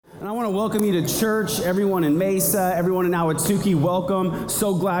And I want to welcome you to church, everyone in Mesa, everyone in Ahwatukee, welcome.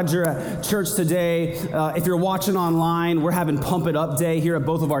 So glad you're at church today. If you're watching online, we're having Pump It Up Day here at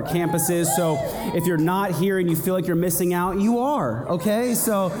both of our campuses. So if you're not here and you feel like you're missing out, you are, okay?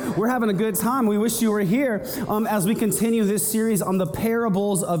 So we're having a good time. We wish you were here as we continue this series on the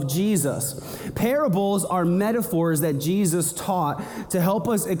parables of Jesus. Parables are metaphors that Jesus taught to help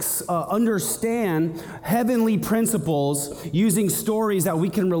us understand heavenly principles using stories that we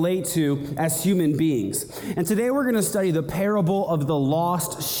can relate to as human beings. And today we're going to study the parable of the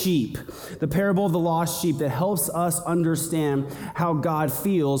lost sheep. The parable of the lost sheep that helps us understand how God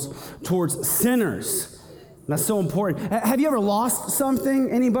feels towards sinners. That's so important. Have you ever lost something?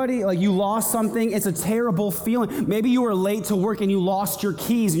 Anybody? Like you lost something? It's a terrible feeling. Maybe you were late to work and you lost your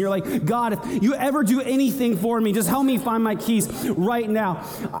keys and you're like, God, if you ever do anything for me, just help me find my keys right now.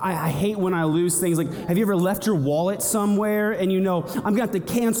 I hate when I lose things. Like, have you ever left your wallet somewhere and you know, I'm going to have to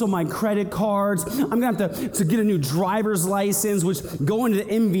cancel my credit cards. I'm going to have to get a new driver's license, which going to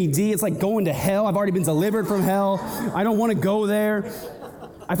the MVD, it's like going to hell. I've already been delivered from hell. I don't want to go there.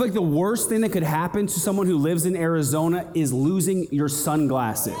 I feel like the worst thing that could happen to someone who lives in Arizona is losing your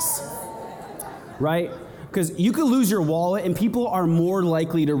sunglasses, right? Because you could lose your wallet and people are more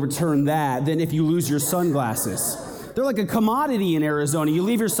likely to return that than if you lose your sunglasses. They're like a commodity in Arizona. You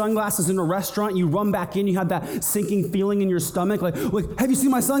leave your sunglasses in a restaurant, you run back in, you have that sinking feeling in your stomach, like, have you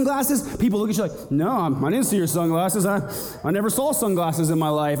seen my sunglasses? People look at you like, no, I didn't see your sunglasses. I never saw sunglasses in my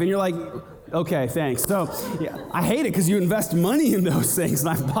life. And you're like, okay, thanks. So yeah, I hate it because you invest money in those things, and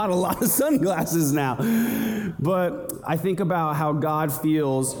I've bought a lot of sunglasses now. But I think about how God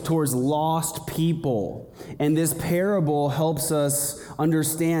feels towards lost people, and this parable helps us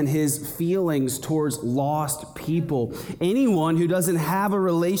understand his feelings towards lost people. Anyone who doesn't have a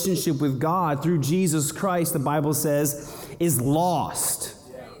relationship with God through Jesus Christ, the Bible says, is lost.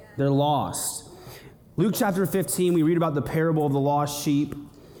 They're lost. Luke chapter 15, we read about the parable of the lost sheep.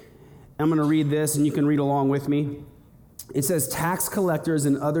 I'm going to read this, and you can read along with me. It says, tax collectors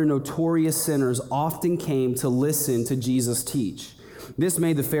and other notorious sinners often came to listen to Jesus teach. This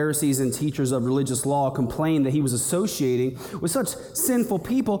made the Pharisees and teachers of religious law complain that he was associating with such sinful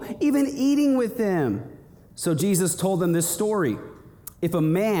people, even eating with them. So Jesus told them this story. If a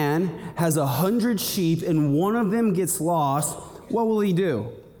man has 100 sheep and one of them gets lost, what will he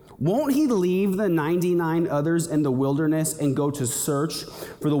do? Won't he leave the 99 others in the wilderness and go to search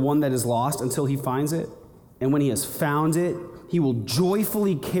for the one that is lost until he finds it? And when he has found it, he will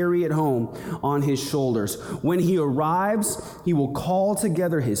joyfully carry it home on his shoulders. When he arrives, he will call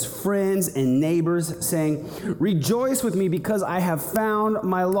together his friends and neighbors, saying, "Rejoice with me because I have found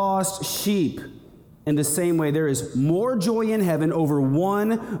my lost sheep." In the same way, there is more joy in heaven over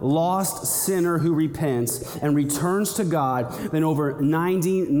one lost sinner who repents and returns to God than over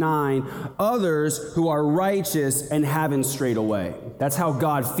 99 others who are righteous and haven't strayed away. That's how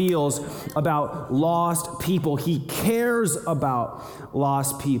God feels about lost people. He cares about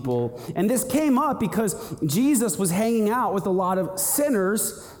lost people. And this came up because Jesus was hanging out with a lot of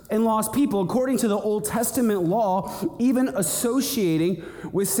sinners and lost people. According to the Old Testament law, even associating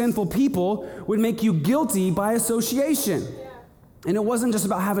with sinful people would make you guilty by association. And it wasn't just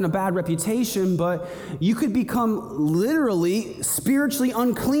about having a bad reputation, but you could become literally spiritually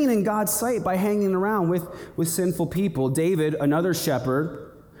unclean in God's sight by hanging around with sinful people. David, another shepherd,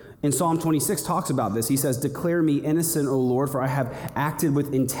 in Psalm 26 talks about this. He says, "Declare me innocent, O Lord, for I have acted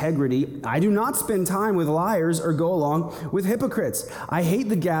with integrity. I do not spend time with liars or go along with hypocrites. I hate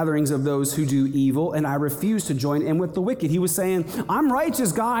the gatherings of those who do evil, and I refuse to join in with the wicked." He was saying, I'm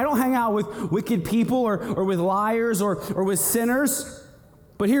righteous, God. I don't hang out with wicked people or with liars or with sinners.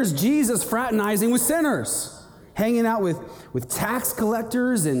 But here's Jesus fraternizing with sinners, hanging out with tax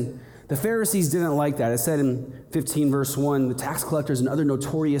collectors, and the Pharisees didn't like that. It said in 15 verse 1, the tax collectors and other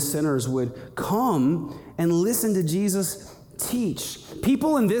notorious sinners would come and listen to Jesus teach.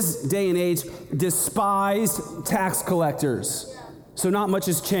 People in this day and age despised tax collectors. So not much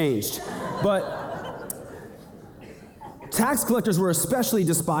has changed. But tax collectors were especially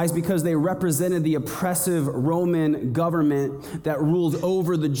despised because they represented the oppressive Roman government that ruled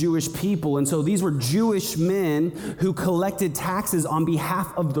over the Jewish people. And so these were Jewish men who collected taxes on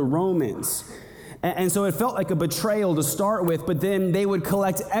behalf of the Romans. And so it felt like a betrayal to start with, but then they would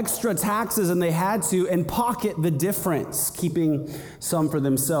collect extra taxes, and they had to, and pocket the difference, keeping some for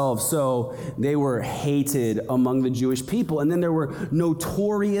themselves. So they were hated among the Jewish people. And then there were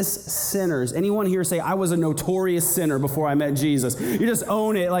notorious sinners. Anyone here say, I was a notorious sinner before I met Jesus? You just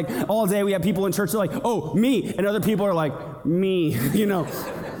own it. Like all day we have people in church that are like, oh, me. And other people are like, me, you know.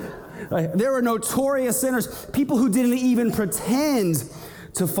 There were notorious sinners, people who didn't even pretend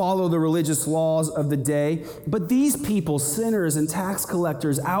to follow the religious laws of the day. But these people, sinners and tax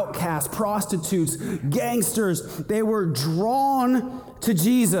collectors, outcasts, prostitutes, gangsters, they were drawn to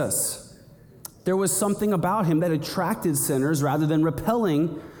Jesus. There was something about him that attracted sinners rather than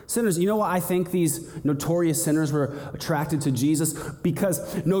repelling sinners. You know why I think these notorious sinners were attracted to Jesus?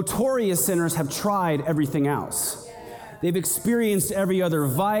 Because notorious sinners have tried everything else. They've experienced every other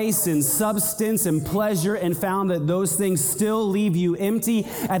vice and substance and pleasure and found that those things still leave you empty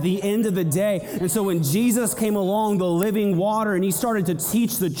at the end of the day. And so when Jesus came along, the living water, and he started to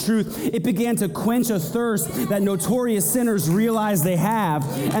teach the truth, it began to quench a thirst that notorious sinners realize they have,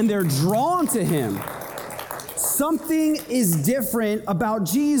 and they're drawn to him. Something is different about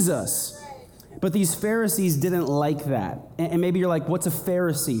Jesus. But these Pharisees didn't like that. And maybe you're like, what's a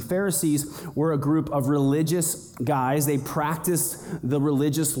Pharisee? Pharisees were a group of religious guys. They practiced the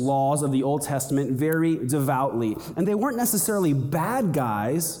religious laws of the Old Testament very devoutly. And they weren't necessarily bad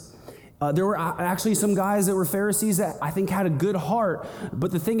guys. There were actually some guys that were Pharisees that I think had a good heart. But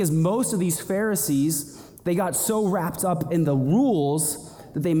the thing is, most of these Pharisees, they got so wrapped up in the rules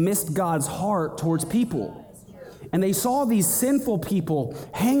that they missed God's heart towards people. And they saw these sinful people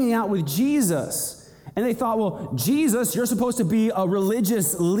hanging out with Jesus. And they thought, well, Jesus, you're supposed to be a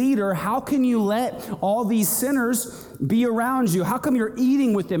religious leader. How can you let all these sinners be around you? How come you're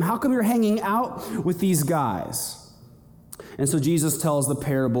eating with them? How come you're hanging out with these guys? And so Jesus tells the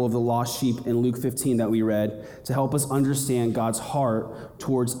parable of the lost sheep in Luke 15 that we read to help us understand God's heart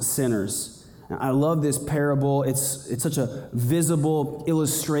towards sinners. I love this parable. It's such a visible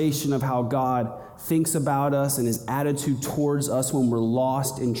illustration of how God thinks about us and his attitude towards us when we're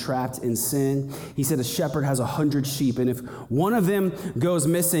lost and trapped in sin. He said a shepherd has 100 sheep, and if one of them goes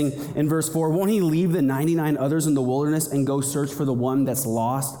missing, in verse 4, won't he leave the 99 others in the wilderness and go search for the one that's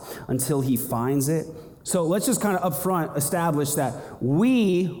lost until he finds it? So let's just kind of up front establish that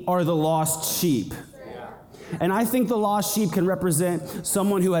we are the lost sheep. And I think the lost sheep can represent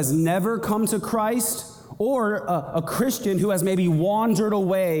someone who has never come to Christ, or a Christian who has maybe wandered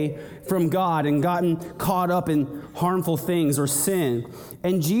away from God and gotten caught up in harmful things or sin.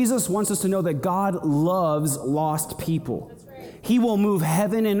 And Jesus wants us to know that God loves lost people. He will move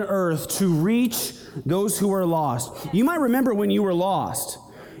heaven and earth to reach those who are lost. You might remember when you were lost.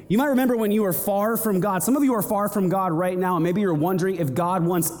 You might remember when you were far from God. Some of you are far from God right now, and maybe you're wondering if God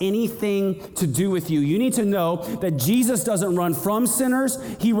wants anything to do with you. You need to know that Jesus doesn't run from sinners,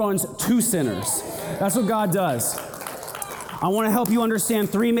 he runs to sinners. That's what God does. I want to help you understand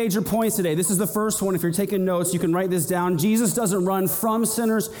 3 major points today. This is the first one. If you're taking notes, you can write this down. Jesus doesn't run from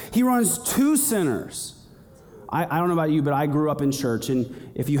sinners, he runs to sinners. I don't know about you, but I grew up in church,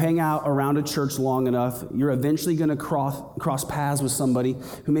 and if you hang out around a church long enough, you're eventually going to cross paths with somebody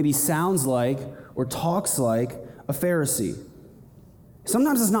who maybe sounds like or talks like a Pharisee.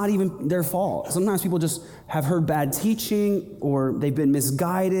 Sometimes it's not even their fault. Sometimes people just have heard bad teaching, or they've been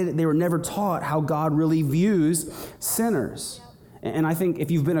misguided. They were never taught how God really views sinners. And I think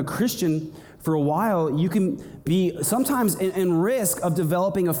if you've been a Christian for a while, you can be sometimes in risk of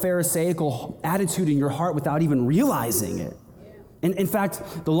developing a Pharisaical attitude in your heart without even realizing it. And in fact,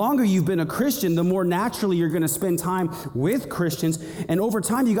 the longer you've been a Christian, the more naturally you're going to spend time with Christians. And over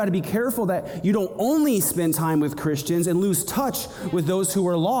time, you got to be careful that you don't only spend time with Christians and lose touch with those who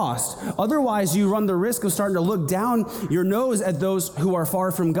are lost. Otherwise, you run the risk of starting to look down your nose at those who are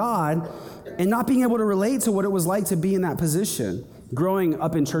far from God and not being able to relate to what it was like to be in that position. Growing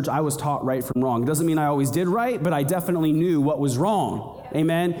up in church, I was taught right from wrong. It doesn't mean I always did right, but I definitely knew what was wrong.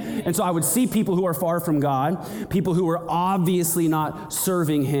 Amen? And so I would see people who are far from God, people who were obviously not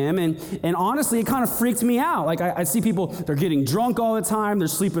serving him, and honestly, it kind of freaked me out. Like, I'd see people, they're getting drunk all the time, they're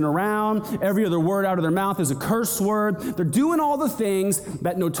sleeping around, every other word out of their mouth is a curse word, they're doing all the things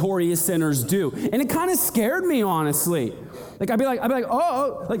that notorious sinners do. And it kind of scared me, honestly. Like, I'd be like,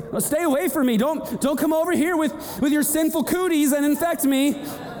 oh, like, stay away from me. Don't come over here with your sinful cooties and infect me.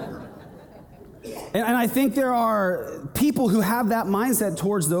 And I think there are people who have that mindset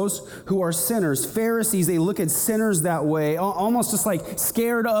towards those who are sinners. Pharisees, they look at sinners that way, almost just like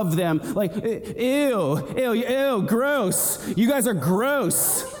scared of them. Like, ew, gross. You guys are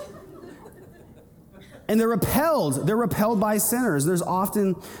gross. And they're repelled. They're repelled by sinners. There's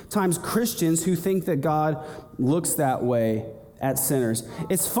oftentimes Christians who think that God looks that way at sinners.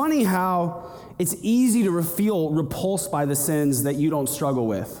 It's funny how it's easy to feel repulsed by the sins that you don't struggle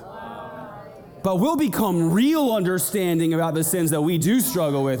with. But we'll become real understanding about the sins that we do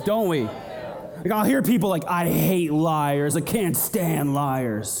struggle with, don't we? Like, I'll hear people like, I hate liars. I can't stand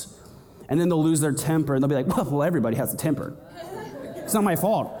liars. And then they'll lose their temper and they'll be like, well, everybody has a temper. It's not my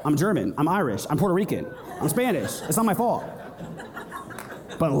fault. I'm German. I'm Irish. I'm Puerto Rican. I'm Spanish. It's not my fault.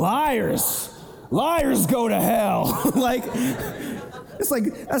 but liars go to hell. Like, it's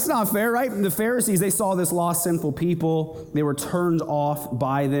like, that's not fair, right? The Pharisees, they saw this lost, sinful people. They were turned off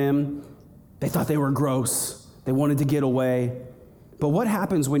by them. They thought they were gross. They wanted to get away. But what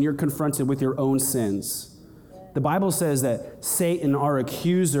happens when you're confronted with your own sins? The Bible says that Satan, our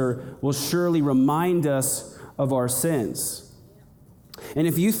accuser, will surely remind us of our sins. And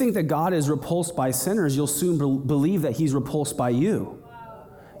if you think that God is repulsed by sinners, you'll soon believe that he's repulsed by you.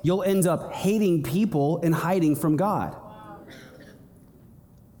 You'll end up hating people and hiding from God.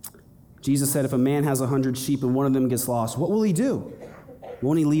 Jesus said, if a man has 100 sheep and one of them gets lost, what will he do?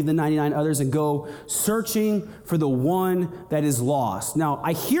 Won't he leave the 99 others and go searching for the one that is lost? Now,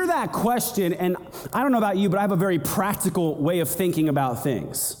 I hear that question, and I don't know about you, but I have a very practical way of thinking about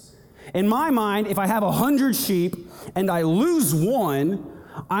things. In my mind, if I have 100 sheep and I lose one,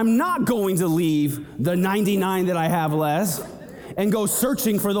 I'm not going to leave the 99 that I have left and go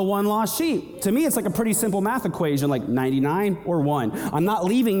searching for the one lost sheep. To me, it's like a pretty simple math equation, like 99 or 1. I'm not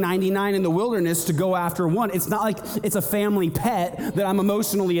leaving 99 in the wilderness to go after one. It's not like it's a family pet that I'm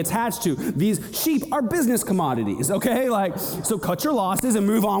emotionally attached to. These sheep are business commodities, okay? Like, so cut your losses and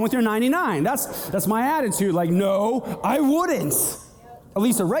move on with your 99. That's my attitude. Like, no, I wouldn't. At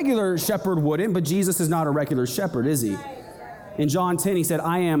least a regular shepherd wouldn't, but Jesus is not a regular shepherd, is he? In John 10, he said,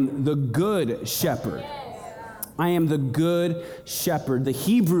 I am the good shepherd. I am the good shepherd. The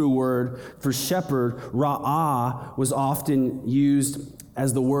Hebrew word for shepherd, ra'ah, was often used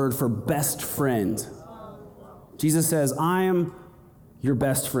as the word for best friend. Jesus says, I am your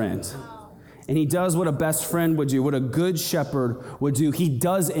best friend. And he does what a best friend would do, what a good shepherd would do. He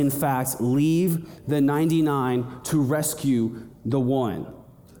does, in fact, leave the 99 to rescue the one.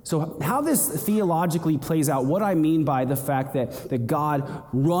 So how this theologically plays out, what I mean by the fact that God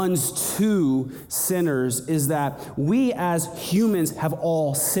runs to sinners is that we as humans have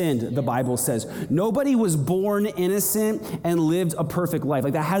all sinned, the Bible says. Nobody was born innocent and lived a perfect life.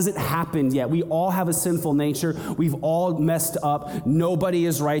 Like, that hasn't happened yet. We all have a sinful nature. We've all messed up. Nobody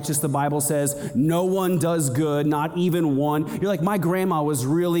is righteous, the Bible says. No one does good, not even one. You're like, my grandma was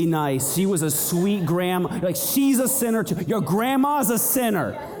really nice. She was a sweet grandma. You're like, she's a sinner too. Your grandma's a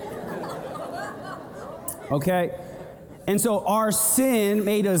sinner. Okay? And so our sin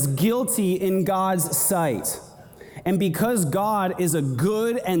made us guilty in God's sight. And because God is a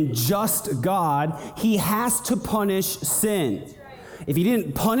good and just God, he has to punish sin. If he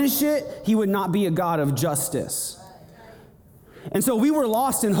didn't punish it, he would not be a God of justice. And so we were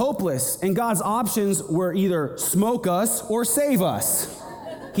lost and hopeless, and God's options were either smoke us or save us.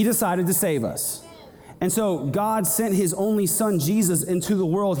 He decided to save us. And so God sent his only son, Jesus, into the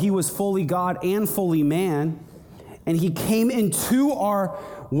world. He was fully God and fully man. And he came into our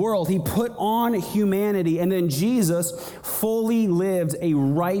world. He put on humanity. And then Jesus fully lived a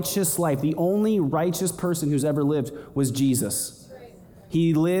righteous life. The only righteous person who's ever lived was Jesus.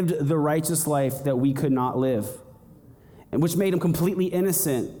 He lived the righteous life that we could not live, and which made him completely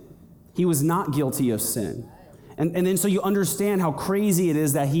innocent. He was not guilty of sin. And then so you understand how crazy it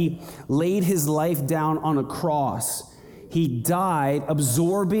is that he laid his life down on a cross. He died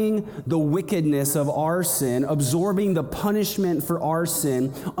absorbing the wickedness of our sin, absorbing the punishment for our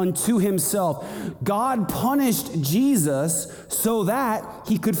sin unto himself. God punished Jesus so that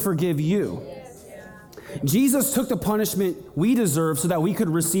he could forgive you. Jesus took the punishment we deserve so that we could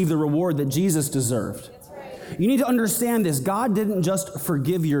receive the reward that Jesus deserved. You need to understand this. God didn't just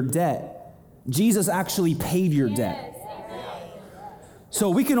forgive your debt. Jesus actually paid your debt. So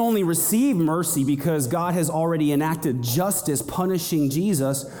we can only receive mercy because God has already enacted justice, punishing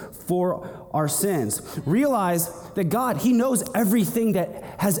Jesus for our sins. Realize that God, he knows everything that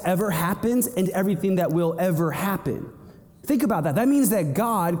has ever happened and everything that will ever happen. Think about that. That means that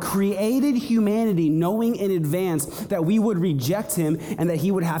God created humanity knowing in advance that we would reject him and that he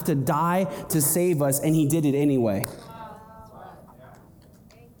would have to die to save us, and he did it anyway.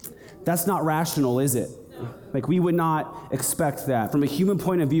 That's not rational, is it? Like, we would not expect that. From a human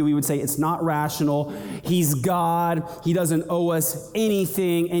point of view, we would say it's not rational. He's God. He doesn't owe us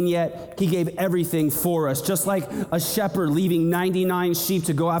anything, and yet he gave everything for us. Just like a shepherd leaving 99 sheep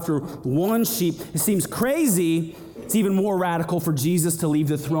to go after one sheep. It seems crazy. It's even more radical for Jesus to leave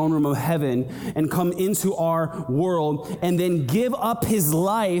the throne room of heaven and come into our world and then give up his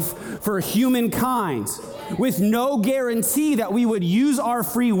life for humankind with no guarantee that we would use our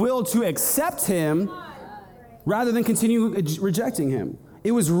free will to accept him rather than continue rejecting him.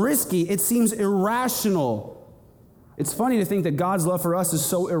 It was risky. It seems irrational. It's funny to think that God's love for us is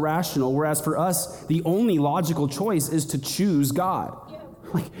so irrational, whereas for us, the only logical choice is to choose God.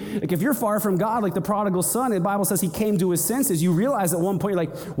 Like if you're far from God, like the prodigal son, the Bible says he came to his senses. You realize at one point, you're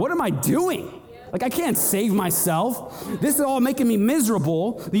like, what am I doing? Like I can't save myself. This is all making me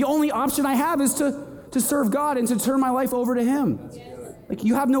miserable. The only option I have is to serve God and to turn my life over to him. Like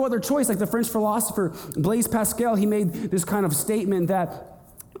you have no other choice. Like the French philosopher Blaise Pascal, he made this kind of statement that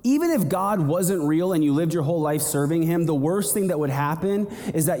even if God wasn't real and you lived your whole life serving him, the worst thing that would happen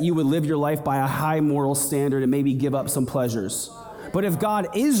is that you would live your life by a high moral standard and maybe give up some pleasures. But if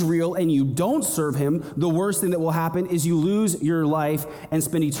God is real and you don't serve him, the worst thing that will happen is you lose your life and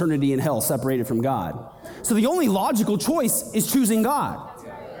spend eternity in hell separated from God. So the only logical choice is choosing God.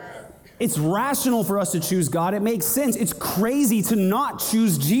 It's rational for us to choose God. It makes sense. It's crazy to not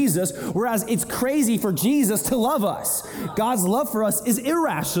choose Jesus, whereas it's crazy for Jesus to love us. God's love for us is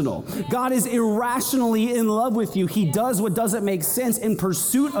irrational. God is irrationally in love with you. He does what doesn't make sense in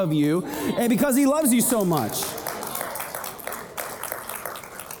pursuit of you, and because he loves you so much.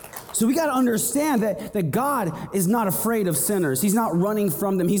 So we got to understand that God is not afraid of sinners. He's not running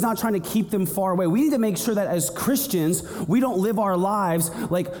from them. He's not trying to keep them far away. We need to make sure that as Christians, we don't live our lives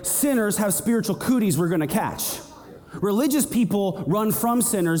like sinners have spiritual cooties we're going to catch. Religious people run from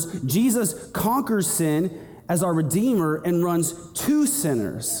sinners. Jesus conquers sin as our Redeemer and runs to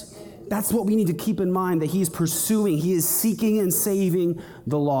sinners. That's what we need to keep in mind, that he's pursuing. He is seeking and saving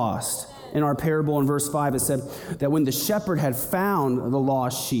the lost. In our parable in verse 5, it said that when the shepherd had found the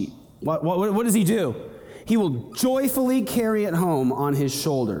lost sheep, what does he do? He will joyfully carry it home on his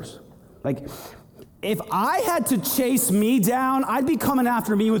shoulders. Like, if I had to chase me down, I'd be coming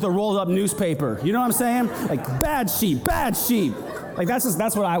after me with a rolled up newspaper. You know what I'm saying? Like, bad sheep, bad sheep. Like,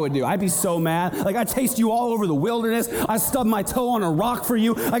 that's what I would do. I'd be so mad. Like, I chased you all over the wilderness. I stubbed my toe on a rock for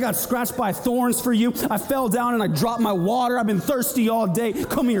you. I got scratched by thorns for you. I fell down and I dropped my water. I've been thirsty all day.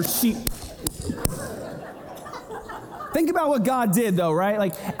 Come here, sheep. Think about what God did, though, right?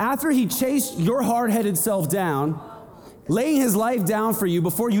 Like, after he chased your hard-headed self down, laying his life down for you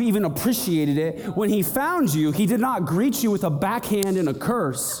before you even appreciated it, when he found you, he did not greet you with a backhand and a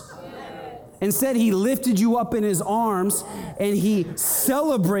curse. Instead, he lifted you up in his arms, and he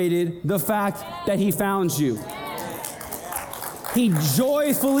celebrated the fact that he found you. He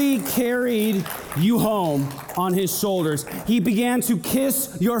joyfully carried you home on his shoulders. He began to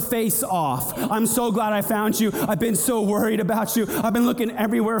kiss your face off. I'm so glad I found you. I've been so worried about you. I've been looking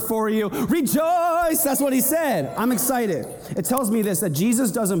everywhere for you. Rejoice! That's what he said. I'm excited. It tells me this, that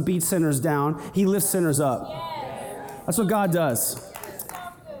Jesus doesn't beat sinners down. He lifts sinners up. That's what God does.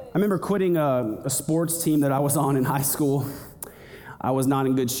 I remember quitting a sports team that I was on in high school. I was not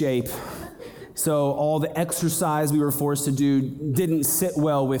in good shape. So all the exercise we were forced to do didn't sit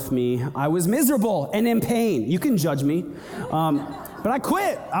well with me. I was miserable and in pain. You can judge me. But I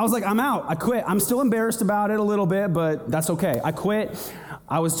quit. I was like, I'm out. I quit. I'm still embarrassed about it a little bit, but that's okay. I quit.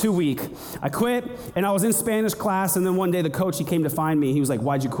 I was too weak. I quit, and I was in Spanish class, and then one day the coach, he came to find me. He was like,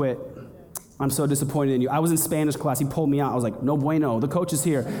 why'd you quit? I'm so disappointed in you. I was in Spanish class. He pulled me out. I was like, no bueno. The coach is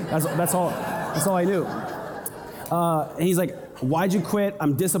here. That's all I knew. And he's like, why'd you quit?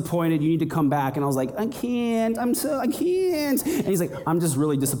 I'm disappointed. You need to come back. And I was like, I can't. I can't. And he's like, I'm just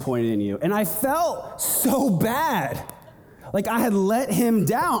really disappointed in you. And I felt so bad. Like I had let him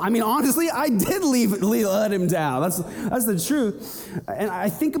down. I mean, honestly, I did let him down. That's the truth. And I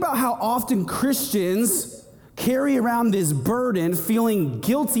think about how often Christians carry around this burden, feeling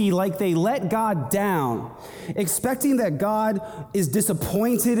guilty like they let God down, expecting that God is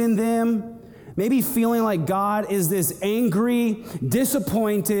disappointed in them, maybe feeling like God is this angry,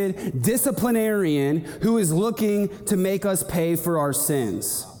 disappointed disciplinarian who is looking to make us pay for our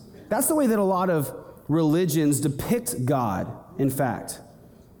sins. That's the way that a lot of religions depict God, in fact.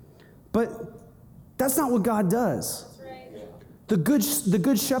 But that's not what God does. The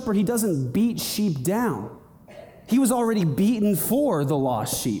good shepherd, he doesn't beat sheep down. He was already beaten for the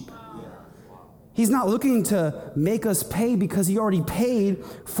lost sheep. He's not looking to make us pay because he already paid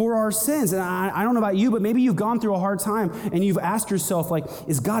for our sins. And I don't know about you, but maybe you've gone through a hard time and you've asked yourself, like,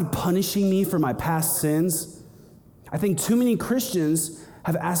 is God punishing me for my past sins? I think too many Christians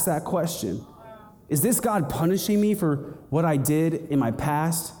have asked that question. Is this God punishing me for what I did in my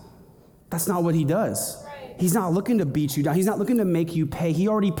past? That's not what he does. He's not looking to beat you down. He's not looking to make you pay. He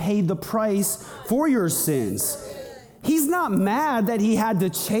already paid the price for your sins. He's not mad that he had to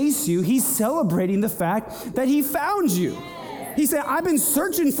chase you. He's celebrating the fact that he found you. He said, I've been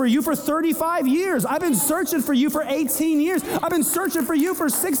searching for you for 35 years. I've been searching for you for 18 years. I've been searching for you for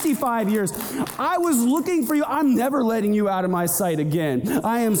 65 years. I was looking for you. I'm never letting you out of my sight again.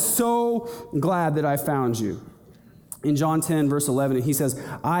 I am so glad that I found you. in John 10, verse 11, he says,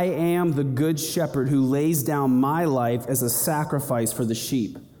 I am the good shepherd who lays down my life as a sacrifice for the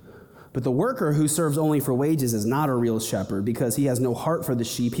sheep. But the worker who serves only for wages is not a real shepherd because he has no heart for the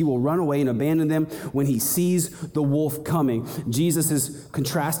sheep. He will run away and abandon them when he sees the wolf coming. Jesus is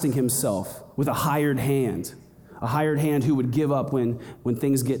contrasting himself with a hired hand who would give up when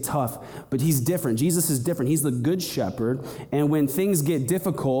things get tough. But he's different. Jesus is different. He's the good shepherd. And when things get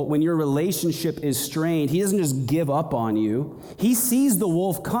difficult, when your relationship is strained, he doesn't just give up on you. He sees the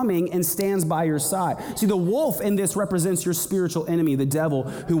wolf coming and stands by your side. See, the wolf in this represents your spiritual enemy, the devil,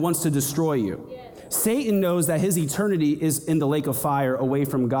 who wants to destroy you. Satan knows that his eternity is in the lake of fire away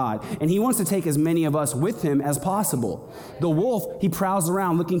from God, and he wants to take as many of us with him as possible. The wolf, he prowls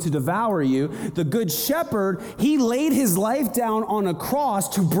around looking to devour you. The good shepherd, he laid his life down on a cross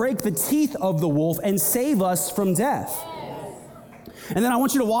to break the teeth of the wolf and save us from death. And then I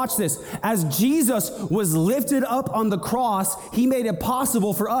want you to watch this. As Jesus was lifted up on the cross, he made it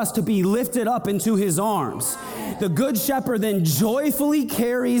possible for us to be lifted up into his arms. The good shepherd then joyfully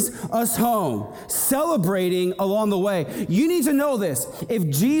carries us home, celebrating along the way. You need to know this. If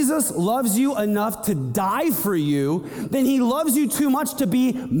Jesus loves you enough to die for you, then he loves you too much to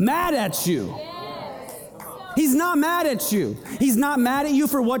be mad at you. He's not mad at you. He's not mad at you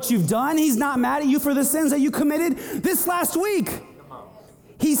for what you've done. He's not mad at you for the sins that you committed this last week.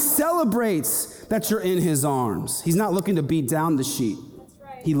 He celebrates that you're in his arms. He's not looking to beat down the sheep.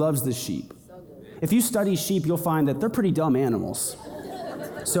 He loves the sheep. If you study sheep, you'll find that they're pretty dumb animals.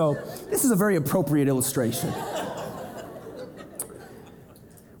 So this is a very appropriate illustration.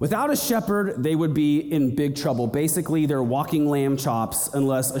 Without a shepherd, they would be in big trouble. Basically, they're walking lamb chops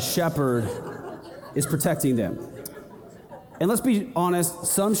unless a shepherd is protecting them. And let's be honest,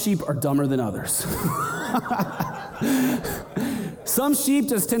 some sheep are dumber than others. Some sheep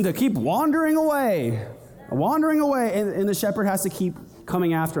just tend to keep wandering away, and the shepherd has to keep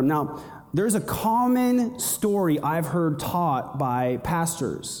coming after them. Now, there's a common story I've heard taught by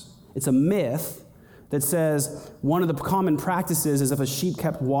pastors. It's a myth that says one of the common practices is if a sheep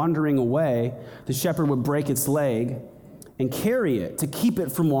kept wandering away, the shepherd would break its leg and carry it to keep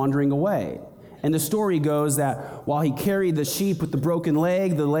it from wandering away. And the story goes that while he carried the sheep with the broken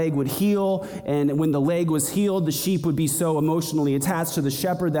leg, the leg would heal. And when the leg was healed, the sheep would be so emotionally attached to the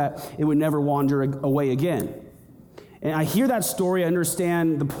shepherd that it would never wander away again. And I hear that story, I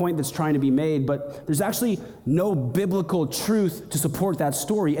understand the point that's trying to be made, but there's actually no biblical truth to support that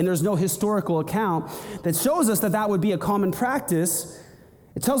story. And there's no historical account that shows us that that would be a common practice.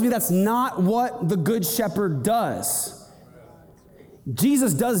 It tells me that's not what the Good Shepherd does.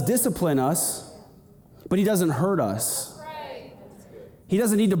 Jesus does discipline us, but he doesn't hurt us. He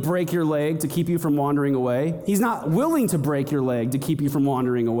doesn't need to break your leg to keep you from wandering away. He's not willing to break your leg to keep you from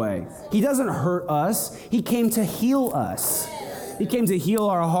wandering away. He doesn't hurt us. He came to heal us. He came to heal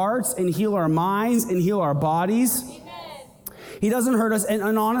our hearts and heal our minds and heal our bodies. He doesn't hurt us. And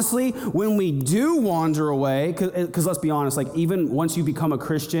honestly, when we do wander away, because let's be honest, like even once you become a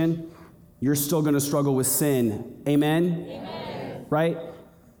Christian, you're still going to struggle with sin. Amen? Amen. Right?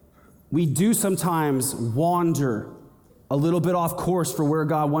 We do sometimes wander a little bit off course for where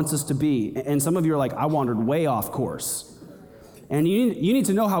God wants us to be. And some of you are like, I wandered way off course. And you need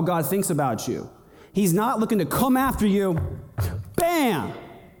to know how God thinks about you. He's not looking to come after you. Bam!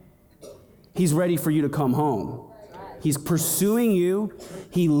 He's ready for you to come home. He's pursuing you.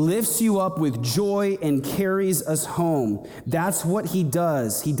 He lifts you up with joy and carries us home. That's what he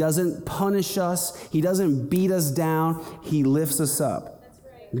does. He doesn't punish us. He doesn't beat us down. He lifts us up.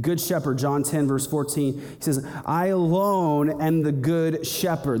 The Good Shepherd, John 10, verse 14, he says, I alone am the Good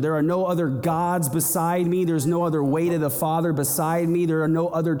Shepherd. There are no other gods beside me. There's no other way to the Father beside me. There are no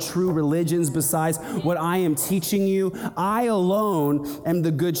other true religions besides what I am teaching you. I alone am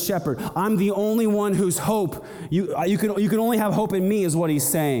the Good Shepherd. I'm the only one whose hope, you can only have hope in me is what he's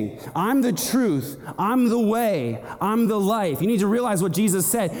saying. I'm the truth. I'm the way. I'm the life. You need to realize what Jesus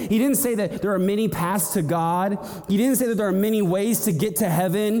said. He didn't say that there are many paths to God. He didn't say that there are many ways to get to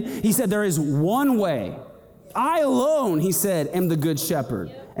heaven. He said there is one way. I alone, he said, am the Good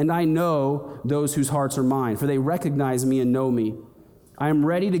Shepherd, and I know those whose hearts are mine, for they recognize me and know me. I am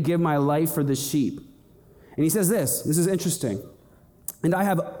ready to give my life for the sheep. And he says this is interesting. And I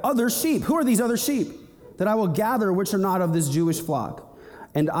have other sheep. Who are these other sheep? That I will gather which are not of this Jewish flock.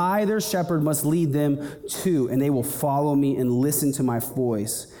 And I, their shepherd, must lead them too, and they will follow me and listen to my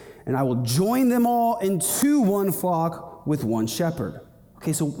voice. And I will join them all into one flock with one shepherd.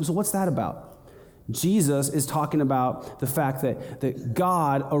 Okay, so what's that about? Jesus is talking about the fact that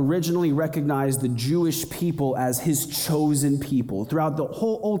God originally recognized the Jewish people as his chosen people. Throughout the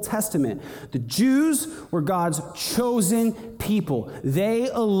whole Old Testament, the Jews were God's chosen people. They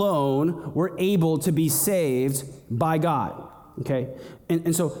alone were able to be saved by God. Okay?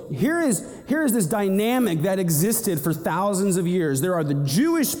 And so here is this dynamic that existed for thousands of years. There are the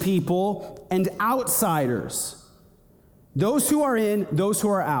Jewish people and outsiders. Those who are in, those who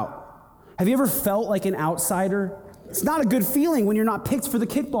are out. Have you ever felt like an outsider? It's not a good feeling when you're not picked for the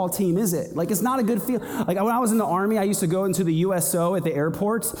kickball team, is it? Like, it's not a good feeling. Like, when I was in the Army, I used to go into the USO at the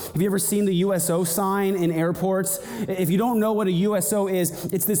airports. Have you ever seen the USO sign in airports? If you don't know what a USO is,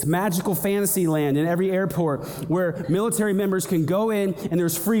 it's this magical fantasy land in every airport where military members can go in and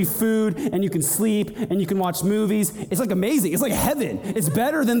there's free food and you can sleep and you can watch movies. It's like amazing. It's like heaven. It's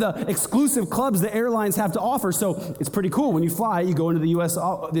better than the exclusive clubs the airlines have to offer. So it's pretty cool. When you fly, you go into the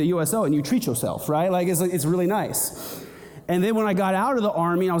USO and you treat yourself, right? Like, it's really nice. And then when I got out of the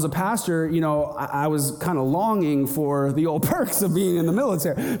Army, I was a pastor, I was kind of longing for the old perks of being in the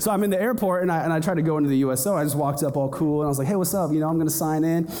military. So I'm in the airport, and I tried to go into the USO. I just walked up all cool, and I was like, hey, what's up? I'm going to sign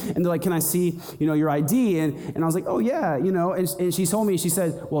in. And they're like, can I see, your ID? And I was like, oh, yeah, And she told me, she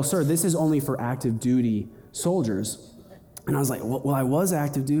said, well, sir, this is only for active duty soldiers. And I was like, well, I was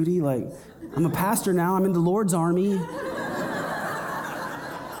active duty. Like, I'm a pastor now. I'm in the Lord's army.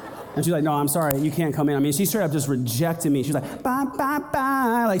 And she's like, no, I'm sorry, you can't come in. I mean, she straight up just rejected me. She's like, bye, bye,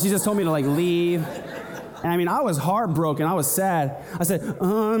 bye. Like, she just told me to, leave. And I mean, I was heartbroken. I was sad. I said,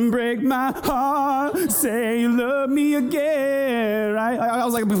 unbreak my heart, say you love me again, right? I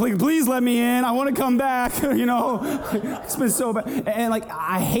was like, please let me in. I want to come back, It's been so bad. And,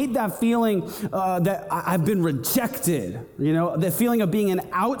 I hate that feeling that I've been rejected, the feeling of being an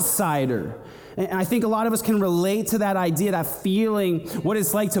outsider. And I think a lot of us can relate to that idea, that feeling, what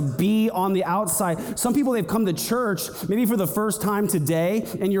it's like to be on the outside. Some people, they've come to church maybe for the first time today,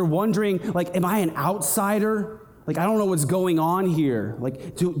 and you're wondering, am I an outsider? I don't know what's going on here.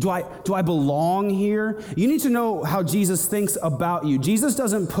 Do I belong here? You need to know how Jesus thinks about you. Jesus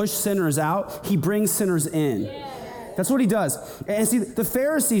doesn't push sinners out. He brings sinners in. Yeah. That's what he does. And see, the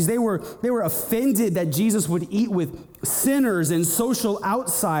Pharisees, they were offended that Jesus would eat with sinners and social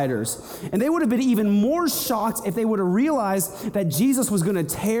outsiders. And they would have been even more shocked if they would have realized that Jesus was going to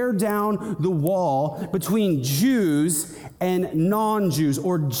tear down the wall between Jews and non-Jews,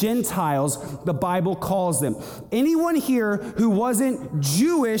 or Gentiles, the Bible calls them. Anyone here who wasn't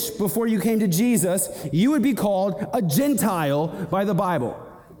Jewish before you came to Jesus, you would be called a Gentile by the Bible.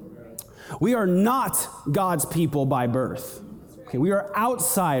 We are not God's people by birth. Okay, we are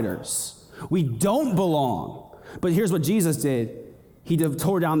outsiders. We don't belong. But here's what Jesus did. He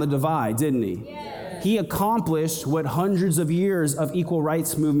tore down the divide, didn't he? Yes. He accomplished what hundreds of years of equal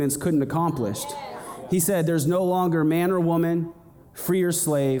rights movements couldn't accomplish. Yes. He said there's no longer man or woman, free or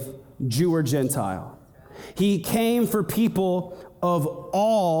slave, Jew or Gentile. He came for people of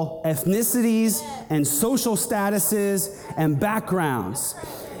all ethnicities and social statuses and backgrounds.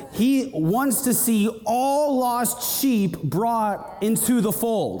 He wants to see all lost sheep brought into the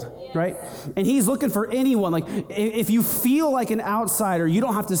fold, right? And he's looking for anyone. If you feel like an outsider, you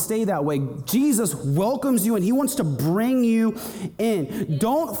don't have to stay that way. Jesus welcomes you and he wants to bring you in.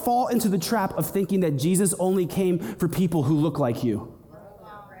 Don't fall into the trap of thinking that Jesus only came for people who look like you.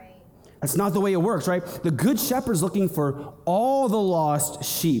 That's not the way it works, right? The good shepherd's looking for all the lost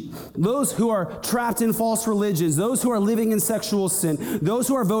sheep. Those who are trapped in false religions, those who are living in sexual sin, those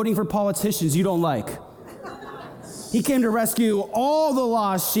who are voting for politicians you don't like. He came to rescue all the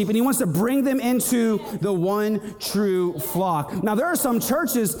lost sheep, and he wants to bring them into the one true flock. Now, there are some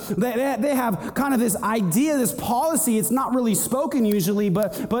churches that they have kind of this idea, this policy. It's not really spoken usually,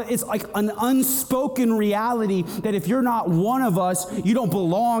 but it's like an unspoken reality that if you're not one of us, you don't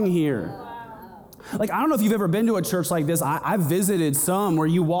belong here. I don't know if you've ever been to a church like this. I've visited some where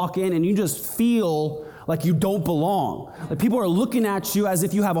you walk in and you just feel like you don't belong. People are looking at you as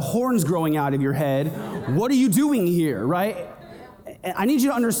if you have horns growing out of your head. What are you doing here, right? And I need you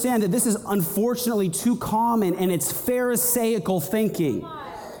to understand that this is unfortunately too common, and it's Pharisaical thinking.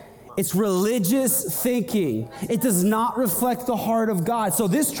 It's religious thinking. It does not reflect the heart of God. So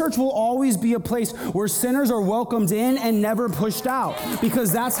this church will always be a place where sinners are welcomed in and never pushed out,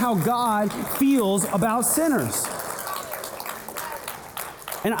 because that's how God feels about sinners.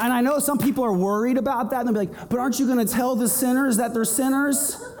 And I know some people are worried about that, and they'll be like, but aren't you going to tell the sinners that they're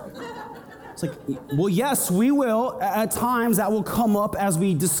sinners? It's like, well, yes, we will. At times that will come up as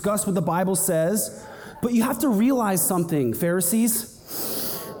we discuss what the Bible says. But you have to realize something, Pharisees.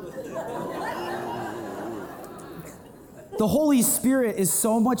 The Holy Spirit is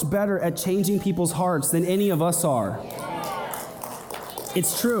so much better at changing people's hearts than any of us are.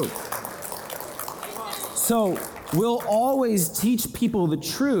 It's true. So we'll always teach people the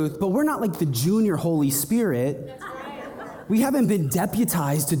truth, but we're not like the junior Holy Spirit. We haven't been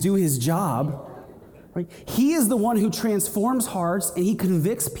deputized to do his job. Right? He is the one who transforms hearts, and he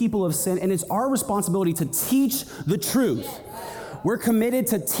convicts people of sin, and it's our responsibility to teach the truth. We're committed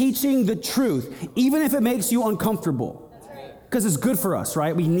to teaching the truth, even if it makes you uncomfortable, because it's good for us,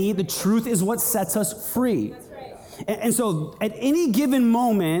 right? We need the truth is what sets us free. And so at any given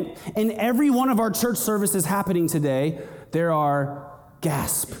moment in every one of our church services happening today, there are,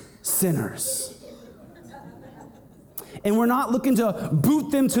 gasp, sinners. And we're not looking to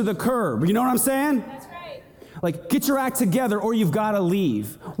boot them to the curb. You know what I'm saying? That's right. Like, get your act together or you've got to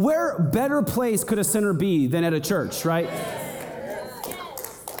leave. Where better place could a sinner be than at a church, right?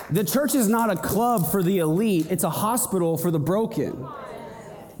 The church is not a club for the elite. It's a hospital for the broken.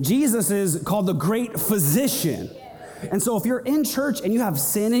 Jesus is called the great physician. And so if you're in church and you have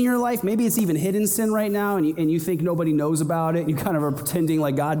sin in your life, maybe it's even hidden sin right now, and you think nobody knows about it, and you kind of are pretending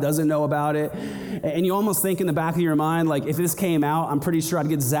like God doesn't know about it, and you almost think in the back of your mind, like, if this came out, I'm pretty sure I'd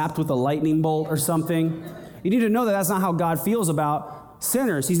get zapped with a lightning bolt or something. You need to know that that's not how God feels about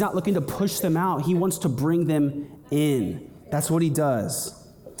sinners. He's not looking to push them out. He wants to bring them in. That's what he does.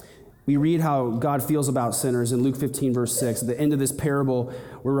 We read how God feels about sinners in Luke 15, verse 6. At the end of this parable,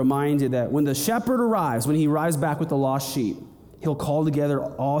 we're reminded that when the shepherd arrives, when he arrives back with the lost sheep, he'll call together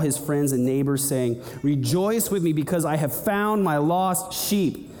all his friends and neighbors saying, "Rejoice with me because I have found my lost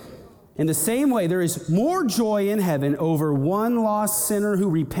sheep." In the same way, there is more joy in heaven over one lost sinner who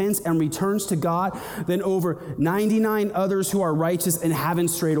repents and returns to God than over 99 others who are righteous and haven't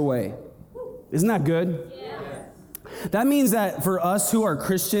strayed away. Isn't that good? Yeah. That means that for us who are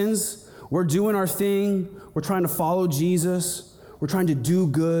Christians, we're doing our thing, we're trying to follow Jesus, we're trying to do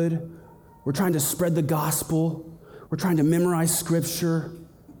good, we're trying to spread the gospel, we're trying to memorize scripture.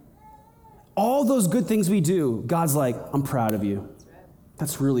 All those good things we do, God's like, I'm proud of you.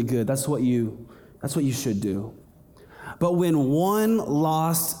 That's really good. That's what you should do. But when one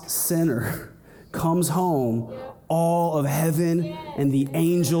lost sinner comes home, all of heaven and the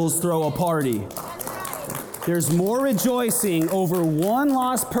angels throw a party. There's more rejoicing over one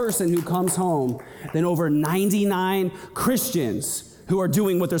lost person who comes home than over 99 Christians who are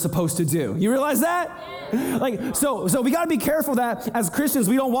doing what they're supposed to do. You realize that? Like, so we got to be careful that as Christians,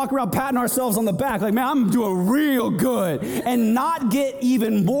 we don't walk around patting ourselves on the back like, man, I'm doing real good, and not get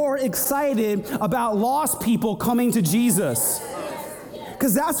even more excited about lost people coming to Jesus.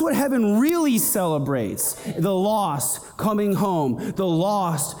 Because that's what heaven really celebrates. The lost coming home, the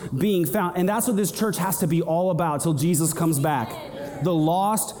lost being found. And that's what this church has to be all about till Jesus comes back. The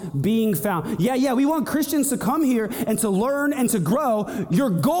lost being found. Yeah, we want Christians to come here and to learn and to grow.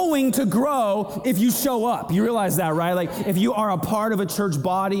 You're going to grow if you show up. You realize that, right? Like, if you are a part of a church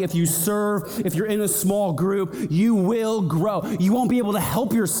body, if you serve, if you're in a small group, you will grow. You won't be able to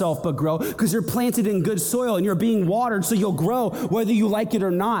help yourself but grow because you're planted in good soil and you're being watered, so you'll grow whether you like it or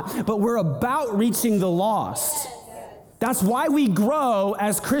not. But we're about reaching the lost. That's why we grow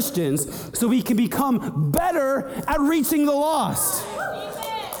as Christians, so we can become better at reaching the lost.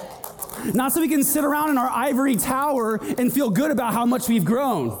 Not so we can sit around in our ivory tower and feel good about how much we've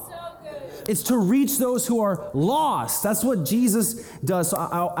grown. It's to reach those who are lost. That's what Jesus does. So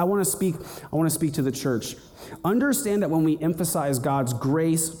I want to speak to the church. Understand that when we emphasize God's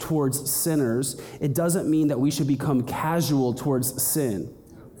grace towards sinners, it doesn't mean that we should become casual towards sin.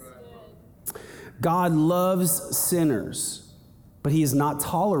 God loves sinners, but he is not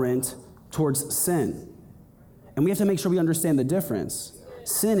tolerant towards sin. And we have to make sure we understand the difference.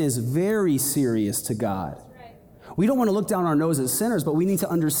 Sin is very serious to God. We don't want to look down our nose at sinners, but we need to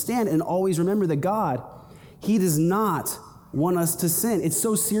understand and always remember that God, he does not want us to sin. It's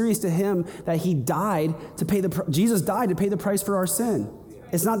so serious to him that he died to pay Jesus died to pay the price for our sin.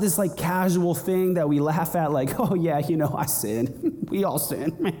 It's not this like casual thing that we laugh at like, oh yeah, I sin. We all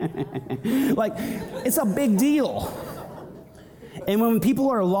sin. Like, it's a big deal. And when people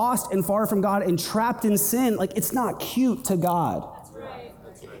are lost and far from God and trapped in sin, like, it's not cute to God.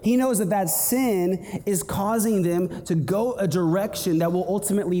 He knows that sin is causing them to go a direction that will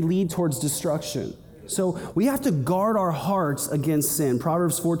ultimately lead towards destruction. So we have to guard our hearts against sin.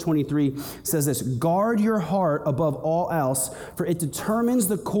 Proverbs 4:23 says this, guard your heart above all else, for it determines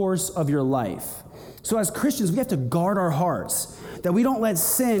the course of your life. So as Christians, we have to guard our hearts, that we don't let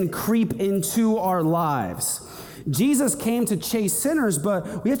sin creep into our lives. Jesus came to chase sinners,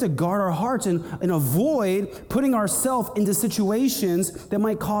 but we have to guard our hearts and avoid putting ourselves into situations that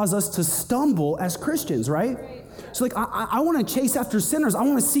might cause us to stumble as Christians, right? So like, I want to chase after sinners. I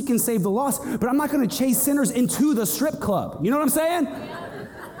want to seek and save the lost, but I'm not going to chase sinners into the strip club. You know what I'm saying?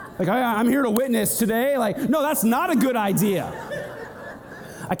 Like, I'm here to witness today. Like, no, that's not a good idea.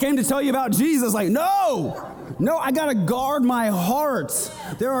 I came to tell you about Jesus. Like, no, I got to guard my heart.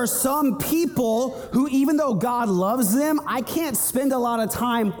 There are some people who, even though God loves them, I can't spend a lot of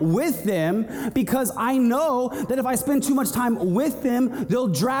time with them because I know that if I spend too much time with them, they'll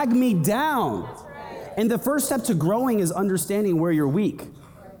drag me down. And the first step to growing is understanding where you're weak.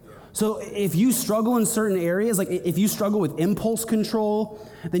 So if you struggle in certain areas, like if you struggle with impulse control,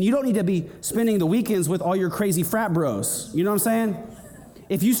 then you don't need to be spending the weekends with all your crazy frat bros. You know what I'm saying?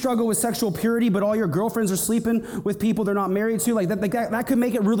 If you struggle with sexual purity, but all your girlfriends are sleeping with people they're not married to, like that could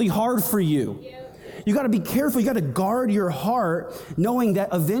make it really hard for you. You got to be careful. You got to guard your heart, knowing that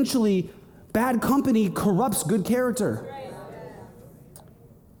eventually bad company corrupts good character.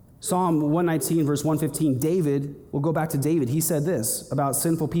 Psalm 119, verse 115, David, we'll go back to David. He said this about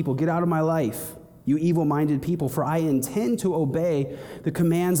sinful people: "Get out of my life, you evil-minded people, for I intend to obey the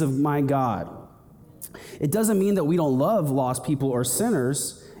commands of my God." It doesn't mean that we don't love lost people or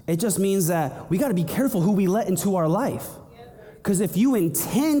sinners. It just means that we got to be careful who we let into our life. Because if you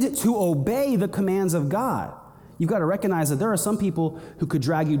intend to obey the commands of God, you've got to recognize that there are some people who could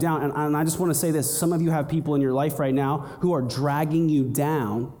drag you down. And I just want to say this. Some of you have people in your life right now who are dragging you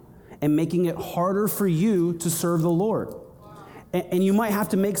down and making it harder for you to serve the Lord. And you might have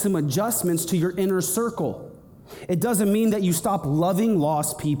to make some adjustments to your inner circle. It doesn't mean that you stop loving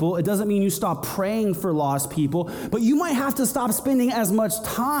lost people. It doesn't mean you stop praying for lost people. But you might have to stop spending as much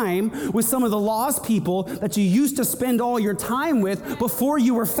time with some of the lost people that you used to spend all your time with before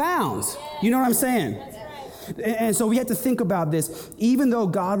you were found. You know what I'm saying? And so we have to think about this. Even though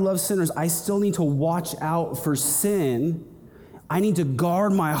God loves sinners, I still need to watch out for sin. I need to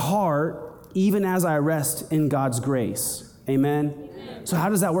guard my heart even as I rest in God's grace. Amen? So how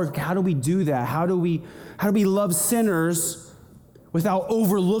does that work? How do we do that? How do we love sinners without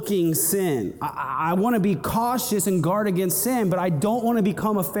overlooking sin? I want to be cautious and guard against sin, but I don't want to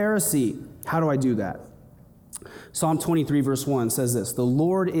become a Pharisee. How do I do that? Psalm 23, verse 1 says this: "The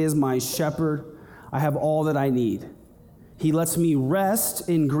Lord is my shepherd. I have all that I need. He lets me rest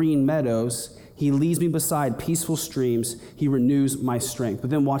in green meadows. He leads me beside peaceful streams. He renews my strength." But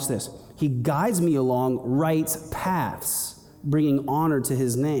then watch this. "He guides me along right paths, bringing honor to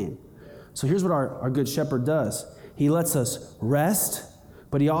his name." So here's what our good shepherd does. He lets us rest,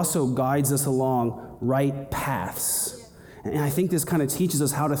 but he also guides us along right paths. And I think this kind of teaches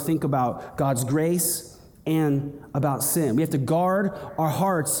us how to think about God's grace and about sin. We have to guard our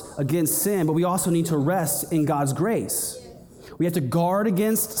hearts against sin, but we also need to rest in God's grace. We have to guard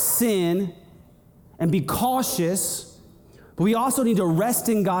against sin and be cautious, but we also need to rest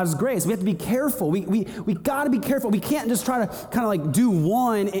in God's grace. We have to be careful. We got to be careful. We can't just try to kind of like do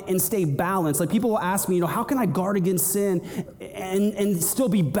one and stay balanced. Like people will ask me, how can I guard against sin and still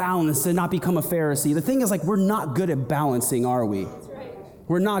be balanced and not become a Pharisee? The thing is, like, we're not good at balancing, are we?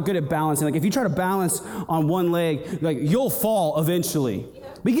 We're not good at balancing. Like if you try to balance on one leg, like you'll fall eventually.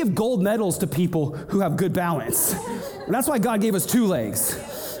 We give gold medals to people who have good balance. And that's why God gave us two legs.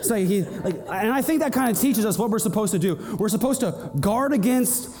 So and I think that kind of teaches us what we're supposed to do. We're supposed to guard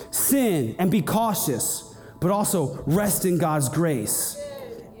against sin and be cautious, but also rest in God's grace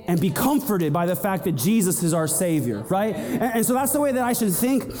and be comforted by the fact that Jesus is our Savior, right? And so that's the way that I should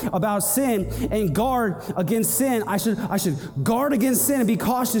think about sin and guard against sin. I should guard against sin and be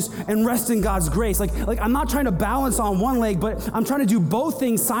cautious and rest in God's grace. Like I'm not trying to balance on one leg, but I'm trying to do both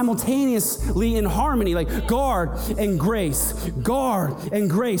things simultaneously in harmony, like guard and grace,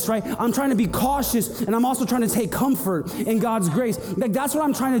 right? I'm trying to be cautious, and I'm also trying to take comfort in God's grace. Like that's what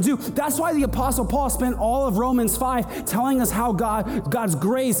I'm trying to do. That's why the Apostle Paul spent all of Romans 5 telling us how God's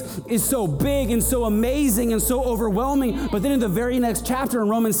grace is so big and so amazing and so overwhelming. But then in the very next chapter in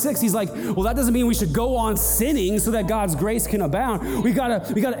Romans 6, he's like, well, that doesn't mean we should go on sinning so that God's grace can abound. We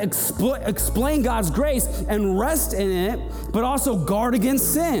gotta explain God's grace and rest in it, but also guard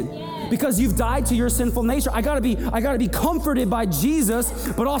against sin. Because you've died to your sinful nature. I gotta be comforted by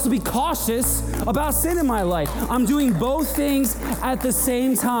Jesus, but also be cautious about sin in my life. I'm doing both things at the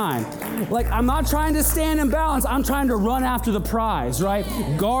same time. Like I'm not trying to stand in balance. I'm trying to run after the prize, right?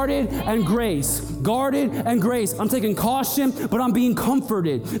 Guarded and grace. I'm taking caution, but I'm being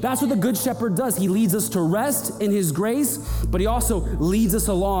comforted. That's what the Good Shepherd does. He leads us to rest in his grace, but he also leads us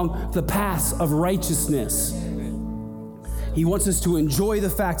along the paths of righteousness. He wants us to enjoy the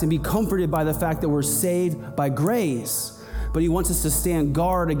fact and be comforted by the fact that we're saved by grace, but he wants us to stand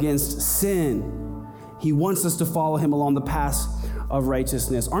guard against sin. He wants us to follow him along the paths of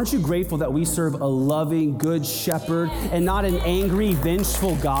righteousness. Aren't you grateful that we serve a loving, good shepherd and not an angry,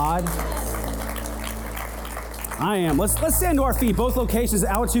 vengeful God? I am. Let's stand to our feet, both locations,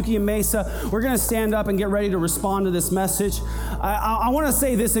 Ahwatukee and Mesa. We're going to stand up and get ready to respond to this message. I want to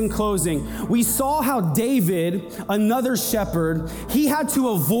say this in closing. We saw how David, another shepherd, he had to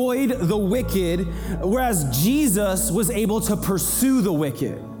avoid the wicked, whereas Jesus was able to pursue the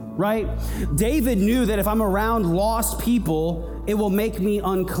wicked, right? David knew that if I'm around lost people, it will make me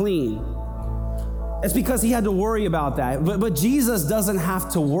unclean. It's because he had to worry about that. But Jesus doesn't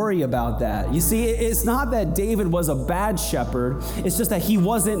have to worry about that. You see, it's not that David was a bad shepherd. It's just that he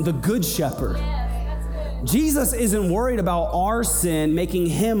wasn't the good shepherd. Jesus isn't worried about our sin making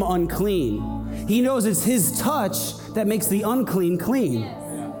him unclean. He knows it's his touch that makes the unclean clean.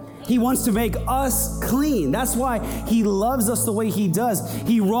 He wants to make us clean. That's why he loves us the way he does.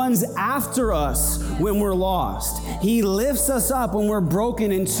 He runs after us when we're lost. He lifts us up when we're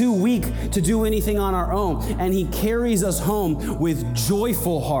broken and too weak to do anything on our own. And he carries us home with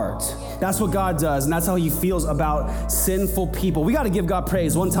joyful heart. That's what God does, and that's how he feels about sinful people. We got to give God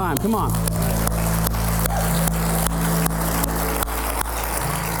praise one time. Come on.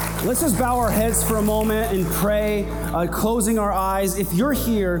 Let's just bow our heads for a moment and pray, closing our eyes. If you're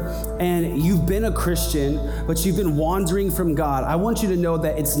here and you've been a Christian, but you've been wandering from God, I want you to know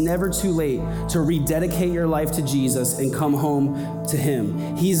that it's never too late to rededicate your life to Jesus and come home to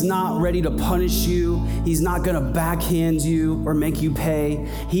him. He's not ready to punish you. He's not going to backhand you or make you pay.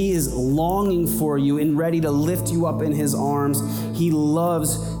 He is longing for you and ready to lift you up in his arms. He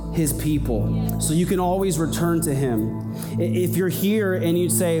loves his people. So you can always return to him. If you're here and you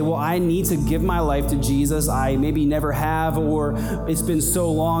say, well, I need to give my life to Jesus, I maybe never have, or it's been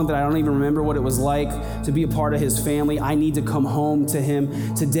so long that I don't even remember what it was like to be a part of his family, I need to come home to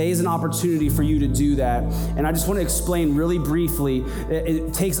him. Today is an opportunity for you to do that. And I just want to explain really briefly,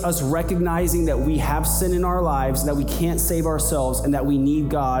 it takes us recognizing that we have sin in our lives, that we can't save ourselves, and that we need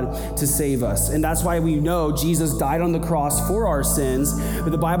God to save us. And that's why we know Jesus died on the cross for our sins,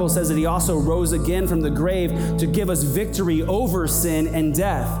 but the Bible says that he also rose again from the grave to give us victory over sin and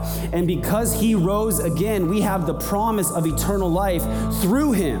death. And because he rose again, we have the promise of eternal life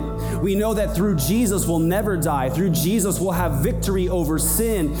through him. We know that through Jesus we'll never die. Through Jesus we'll have victory over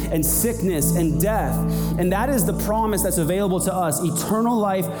sin and sickness and death. And that is the promise that's available to us, eternal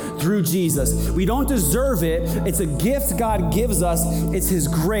life through Jesus. We don't deserve it. It's a gift God gives us. It's his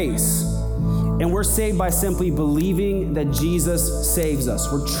grace. And we're saved by simply believing that Jesus saves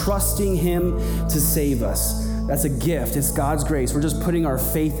us. We're trusting him to save us. That's a gift. It's God's grace. We're just putting our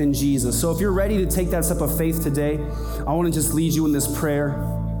faith in Jesus. So if you're ready to take that step of faith today, I want to just lead you in this prayer.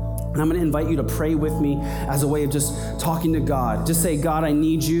 And I'm going to invite you to pray with me as a way of just talking to God. Just say, God, I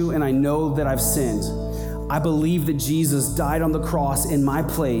need you, and I know that I've sinned. I believe that Jesus died on the cross in my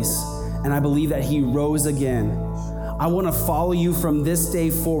place, and I believe that he rose again. I want to follow you from this day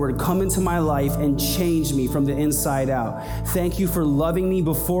forward. Come into my life and change me from the inside out. Thank you for loving me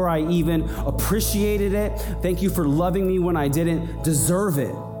before I even appreciated it. Thank you for loving me when I didn't deserve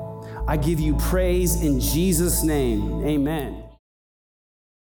it. I give you praise in Jesus' name. Amen.